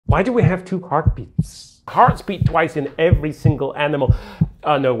Why do we have two heartbeats? Hearts beat twice in every single animal.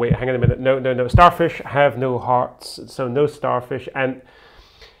 No, wait, hang on a minute. No. Starfish have no hearts, so no starfish. And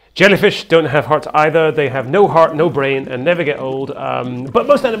jellyfish don't have hearts either. They have no heart, no brain, and never get old. But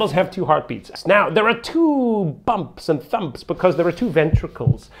most animals have two heartbeats. Now, there are two bumps and thumps because there are two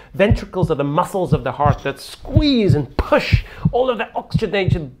ventricles. Ventricles are the muscles of the heart that squeeze and push all of that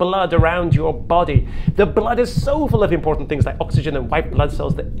oxygenated blood around your body. The blood is so full of important things like oxygen and white blood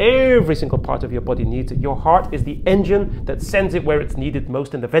cells that every single part of your body needs it. Your heart is the engine that sends it where it's needed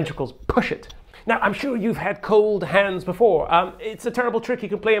most, and the ventricles push it. Now, I'm sure you've had cold hands before. It's a terrible trick you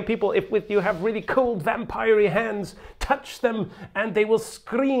can play on people if you have really cold, vampire-y hands. Touch them and they will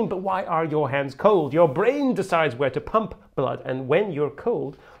scream. But why are your hands cold? Your brain decides where to pump blood, and when you're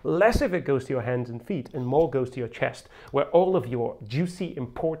cold, less of it goes to your hands and feet and more goes to your chest, where all of your juicy,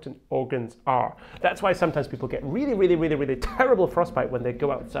 important organs are. That's why sometimes people get really terrible frostbite when they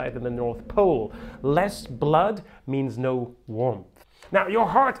go outside in the North Pole. Less blood means no warmth. Now, your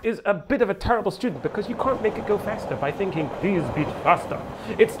heart is a bit of a terrible student because you can't make it go faster by thinking, please beat faster.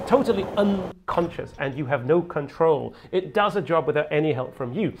 It's totally unconscious and you have no control. It does a job without any help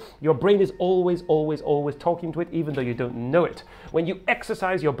from you. Your brain is always talking to it, even though you don't know it. When you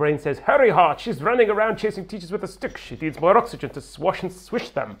exercise, your brain says, hurry heart, she's running around chasing teachers with a stick. She needs more oxygen to swash and swish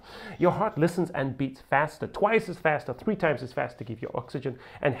them. Your heart listens and beats faster, twice as fast or 3 times as fast to give you oxygen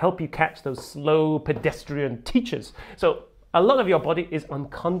and help you catch those slow pedestrian teachers. So a lot of your body is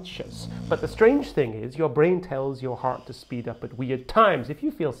unconscious, but the strange thing is your brain tells your heart to speed up at weird times. If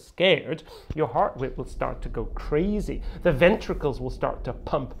you feel scared, your heart rate will start to go crazy. The ventricles will start to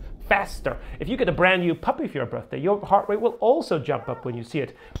pump faster. If you get a brand new puppy for your birthday, your heart rate will also jump up when you see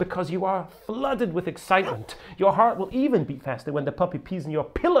it because you are flooded with excitement. Your heart will even beat faster when the puppy pees in your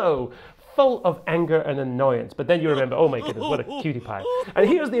pillow, full of anger and annoyance. But then you remember, oh my goodness, what a cutie pie. And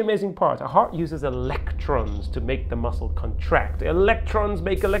here's the amazing part. A heart uses electrons to make the muscle contract. Electrons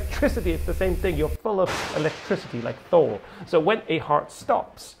make electricity. It's the same thing. You're full of electricity like Thor. So when a heart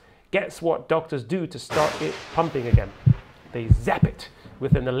stops, guess what doctors do to start it pumping again? They zap it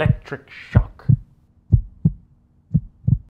with an electric shock.